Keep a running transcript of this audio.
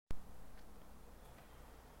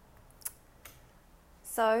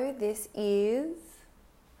So this is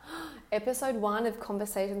episode 1 of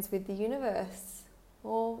Conversations with the Universe,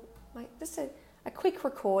 or just a quick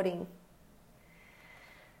recording.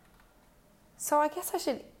 So I guess I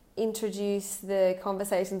should introduce the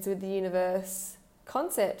Conversations with the Universe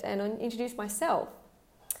concept and introduce myself.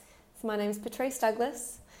 So my name is Patrice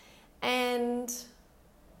Douglas, and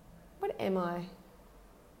what am I?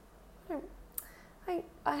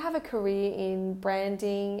 I have a career in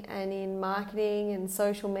branding and in marketing and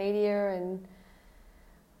social media,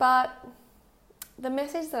 but the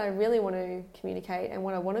message that I really want to communicate and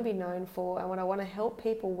what I want to be known for and what I want to help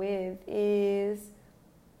people with is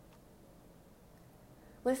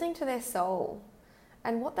listening to their soul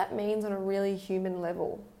and what that means on a really human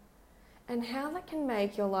level, and how that can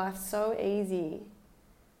make your life so easy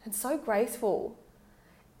and so graceful.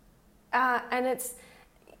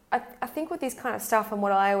 I think with this kind of stuff, and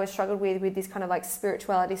what I always struggled with this kind of like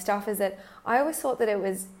spirituality stuff, is that I always thought that it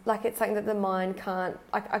was like it's something that the mind can't,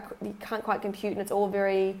 you can't quite compute, and it's all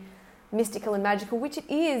very mystical and magical, which it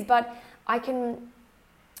is, but I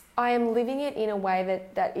am living it in a way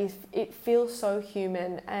that it feels so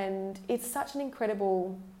human, and it's such an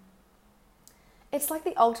incredible, it's like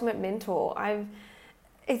the ultimate mentor.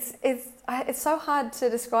 It's so hard to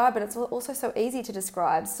describe, but it's also so easy to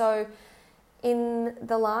describe. So in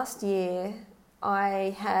the last year,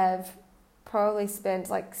 I have probably spent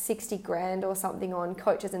like 60 grand or something on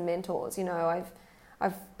coaches and mentors. You know,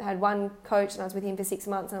 I've had one coach and I was with him for 6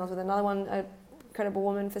 months, and I was with another one, an incredible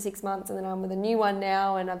woman, for 6 months, and then I'm with a new one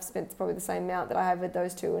now, and I've spent probably the same amount that I have with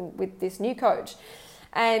those two and with this new coach.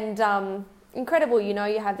 And incredible, you know,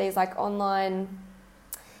 you have these like online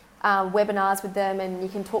webinars with them, and you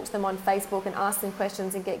can talk to them on Facebook and ask them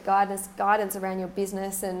questions and get guidance around your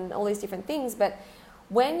business and all these different things. But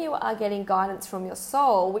when you are getting guidance from your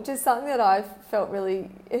soul, which is something that I've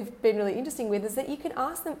been really interesting with, is that you can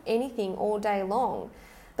ask them anything all day long.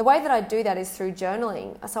 The way that I do that is through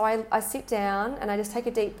journaling. So I sit down and I just take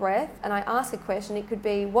a deep breath and I ask a question. It could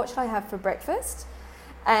be, what should I have for breakfast?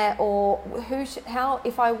 Or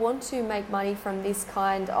if I want to make money from this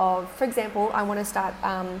kind of, for example, I want to start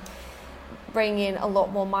bringing in a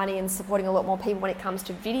lot more money and supporting a lot more people when it comes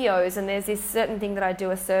to videos. And there's this certain thing that I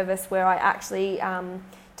do, a service where I actually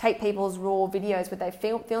take people's raw videos where they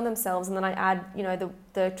film themselves, and then I add, you know,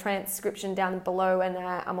 the transcription down below, and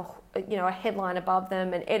a headline above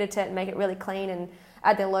them, and edit it and make it really clean and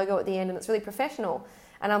add their logo at the end, and it's really professional.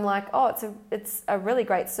 And I'm like, oh, it's a really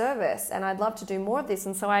great service, and I'd love to do more of this.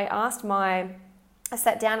 And so I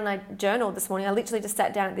sat down and I journaled this morning. I literally just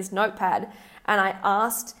sat down at this notepad and I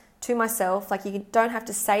asked to myself, like, you don't have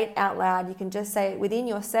to say it out loud, you can just say it within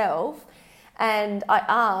yourself. And I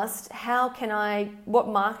asked, what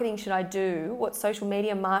marketing should I do? What social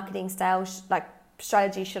media marketing sales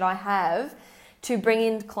strategy should I have to bring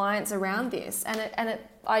in clients around this?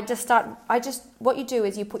 What you do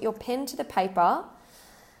is you put your pen to the paper,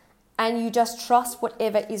 and you just trust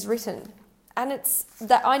whatever is written. And it's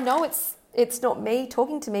that I know it's not me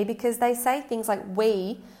talking to me, because they say things like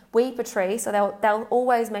we Patrice, so they'll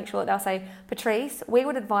always make sure that they'll say, Patrice, we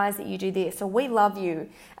would advise that you do this, or we love you.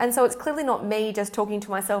 And so it's clearly not me just talking to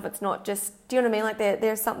myself. It's not just, do you know what I mean? Like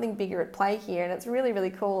there's something bigger at play here, and it's really, really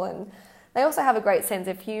cool. And they also have a great sense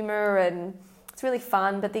of humor, and it's really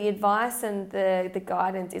fun. But the advice and the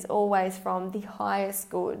guidance is always from the highest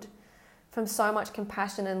good, from so much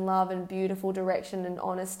compassion and love and beautiful direction and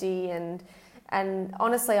honesty. And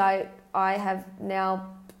honestly, I've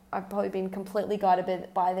probably been completely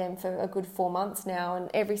guided by them for a good 4 months now. And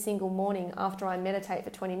every single morning after I meditate for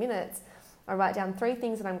 20 minutes, I write down 3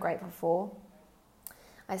 things that I'm grateful for.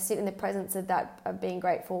 I sit in the presence of that, of being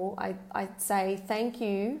grateful. I say, thank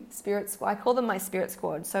you, Spirit Squad. I call them my Spirit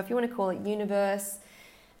Squad. So if you want to call it universe,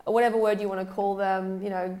 or whatever word you want to call them, you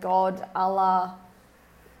know, God, Allah,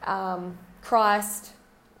 Christ,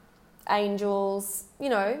 angels, you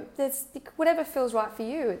know, there's whatever feels right for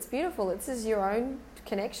you. It's beautiful. This is your own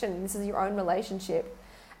connection. This is your own relationship.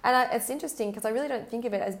 And it's interesting because I really don't think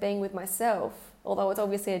of it as being with myself, although it's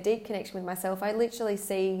obviously a deep connection with myself. I literally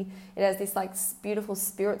see it as this like beautiful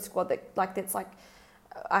spirit squad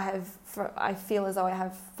I feel as though I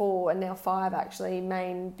have 4 and now 5 actually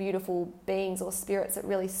main beautiful beings or spirits that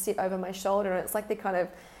really sit over my shoulder, and it's like they're kind of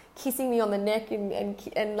kissing me on the neck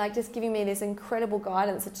and like just giving me this incredible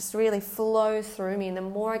guidance that just really flows through me. And the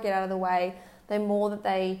more I get out of the way, the more that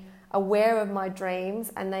they are aware of my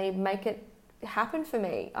dreams and they make it happen for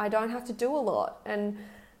me. I don't have to do a lot. And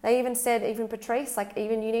they even said, even Patrice, like,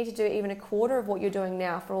 even you need to do even a quarter of what you're doing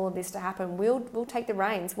now for all of this to happen. We'll take the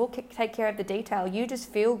reins. We'll take care of the detail. You just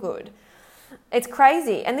feel good. It's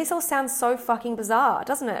crazy. And this all sounds so fucking bizarre,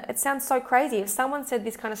 doesn't it? It sounds so crazy. If someone said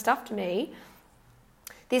this kind of stuff to me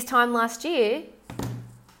this time last year,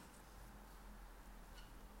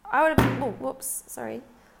 I would have,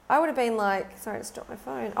 I would have been like, sorry to stop my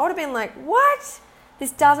phone. I would have been like, what?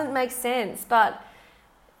 This doesn't make sense. But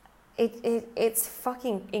it's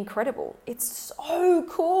fucking incredible. It's so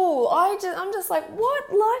cool. I'm just like,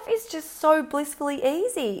 what? Life is just so blissfully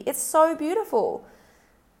easy. It's so beautiful.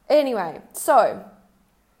 Anyway, so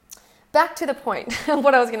back to the point of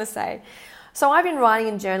what I was going to say. So I've been writing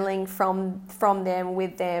and journaling from them,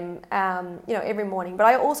 with them, every morning. But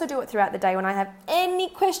I also do it throughout the day when I have any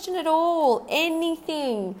question at all,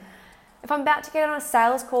 anything. If I'm about to get on a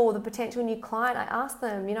sales call with a potential new client, I ask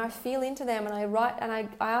them, I feel into them and I write and I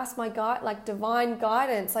ask my guide, like divine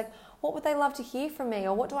guidance, like what would they love to hear from me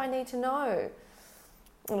or what do I need to know?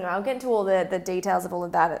 I'll get into all the details of all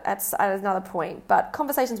of that at another point. But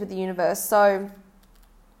conversations with the universe. So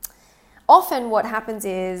often what happens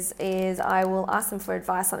is I will ask them for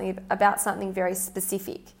advice about something very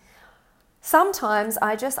specific. Sometimes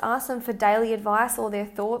I just ask them for daily advice or their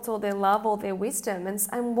thoughts or their love or their wisdom.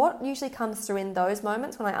 And what usually comes through in those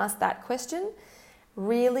moments when I ask that question,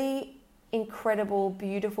 really incredible,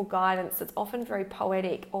 beautiful guidance that's often very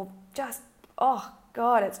poetic or just, oh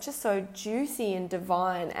God, it's just so juicy and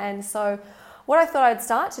divine. And so what I thought I'd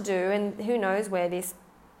start to do, and who knows where this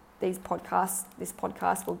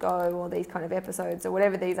podcast will go, or these kind of episodes or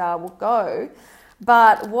whatever these are will go.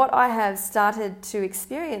 But what I have started to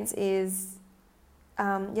experience is,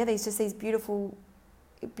 these beautiful,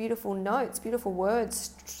 beautiful notes, beautiful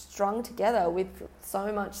words strung together with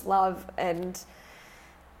so much love and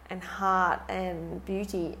heart and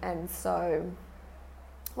beauty. And so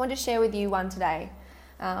I wanted to share with you one today.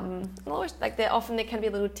 Always, there can be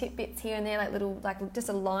little tidbits here and there, just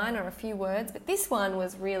a line or a few words, but this one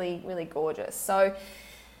was really, really gorgeous. So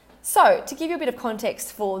to give you a bit of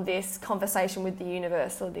context for this conversation with the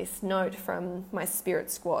universe, or this note from my spirit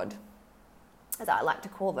squad, as I like to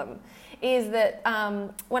call them, is that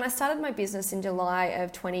when I started my business in July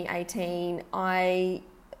of 2018,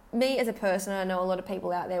 me as a person, I know a lot of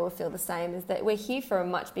people out there will feel the same, is that we're here for a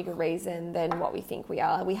much bigger reason than what we think we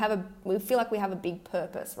are. We feel like we have a big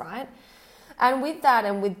purpose, right? And with that,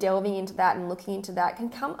 and with delving into that and looking into that, can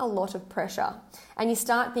come a lot of pressure. And you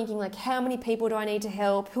start thinking like, how many people do I need to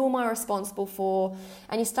help? Who am I responsible for?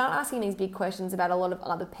 And you start asking these big questions about a lot of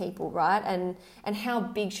other people, right? And how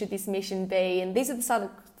big should this mission be? And these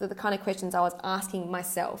are the kind of questions I was asking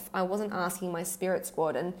myself. I wasn't asking my spirit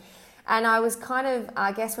squad. And I was kind of,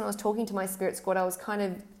 I guess when I was talking to my spirit squad, I was kind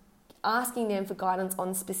of asking them for guidance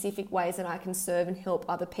on specific ways that I can serve and help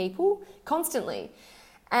other people constantly.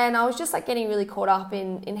 And I was just getting really caught up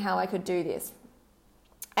in how I could do this.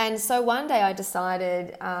 And so one day I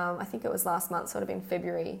decided, I think it was last month, sort of in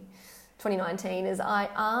February 2019,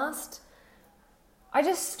 I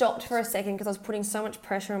just stopped for a second because I was putting so much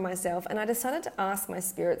pressure on myself, and I decided to ask my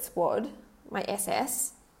spirit squad, my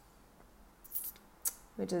SS,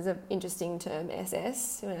 which is an interesting term,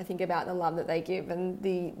 SS, when I think about the love that they give, and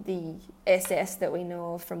the SS that we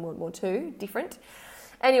know of from World War II, different.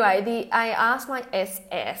 Anyway, I asked my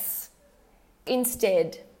SS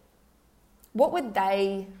instead, what did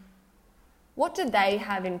they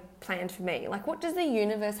have planned for me? Like, what does the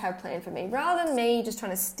universe have planned for me? Rather than me just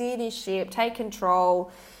trying to steer this ship, take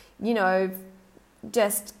control,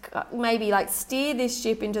 just maybe steer this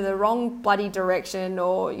ship into the wrong bloody direction,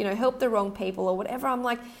 or, help the wrong people or whatever. I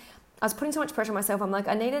was putting so much pressure on myself. I'm like,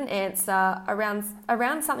 I need an answer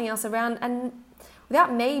around something else, and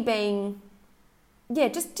without me being,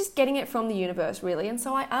 just getting it from the universe, really. And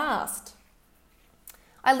so I asked.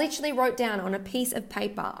 I literally wrote down on a piece of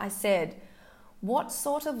paper, I said, what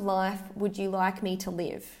sort of life would you like me to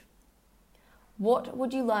live? What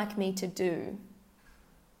would you like me to do?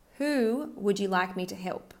 Who would you like me to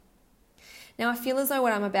help? Now, I feel as though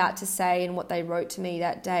what I'm about to say and what they wrote to me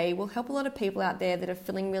that day will help a lot of people out there that are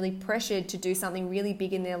feeling really pressured to do something really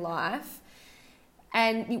big in their life.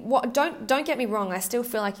 And don't get me wrong, I still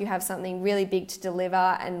feel like you have something really big to deliver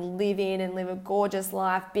and live in, and live a gorgeous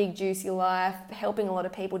life, big juicy life, helping a lot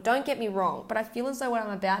of people. Don't get me wrong, but I feel as though what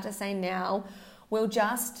I'm about to say now will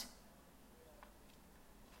just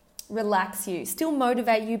relax you, still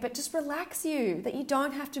motivate you, but just relax you, that you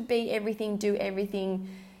don't have to be everything, do everything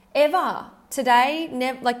ever. Today,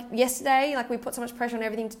 yesterday, we put so much pressure on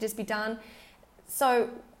everything to just be done. So,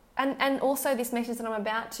 and also this message that I'm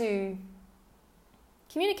about to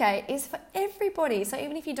communicate is for everybody. So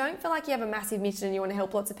even if you don't feel like you have a massive mission and you want to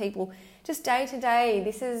help lots of people, just day to day,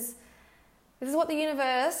 this is what the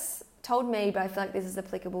universe told me, but I feel like this is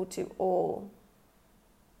applicable to all.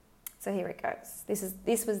 So here it goes.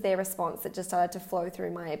 This was their response that just started to flow through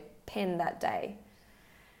my pen that day.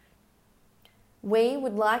 We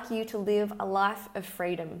would like you to live a life of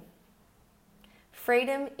freedom.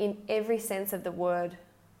 Freedom in every sense of the word.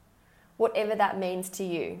 Whatever that means to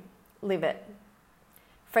you, live it.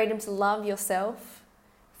 Freedom to love yourself.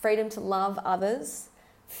 Freedom to love others.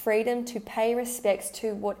 Freedom to pay respects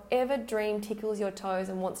to whatever dream tickles your toes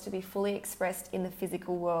and wants to be fully expressed in the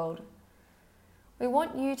physical world. We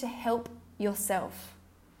want you to help yourself.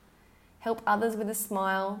 Help others with a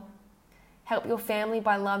smile. Help your family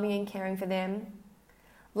by loving and caring for them.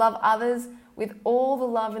 Love others with all the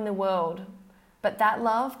love in the world, but that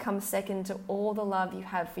love comes second to all the love you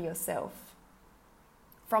have for yourself.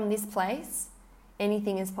 From this place,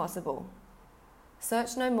 anything is possible.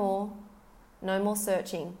 Search no more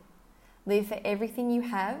searching. Live for everything you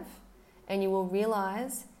have, and you will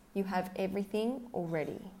realize you have everything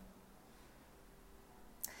already.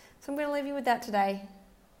 So I'm going to leave you with that today.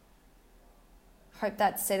 Hope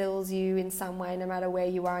that settles you in some way, no matter where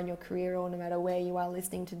you are in your career or no matter where you are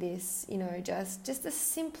listening to this. Just the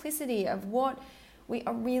simplicity of what we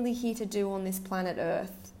are really here to do on this planet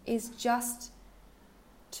Earth is just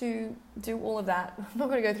to do all of that. I'm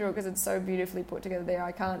not going to go through it because it's so beautifully put together there.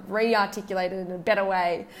 I can't re-articulate it in a better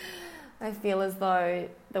way. I feel as though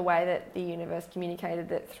the way that the universe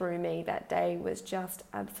communicated it through me that day was just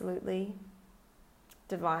absolutely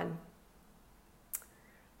divine.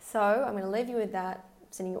 So I'm going to leave you with that.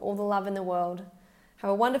 Sending you all the love in the world. Have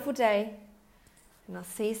a wonderful day, and I'll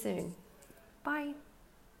see you soon. Bye.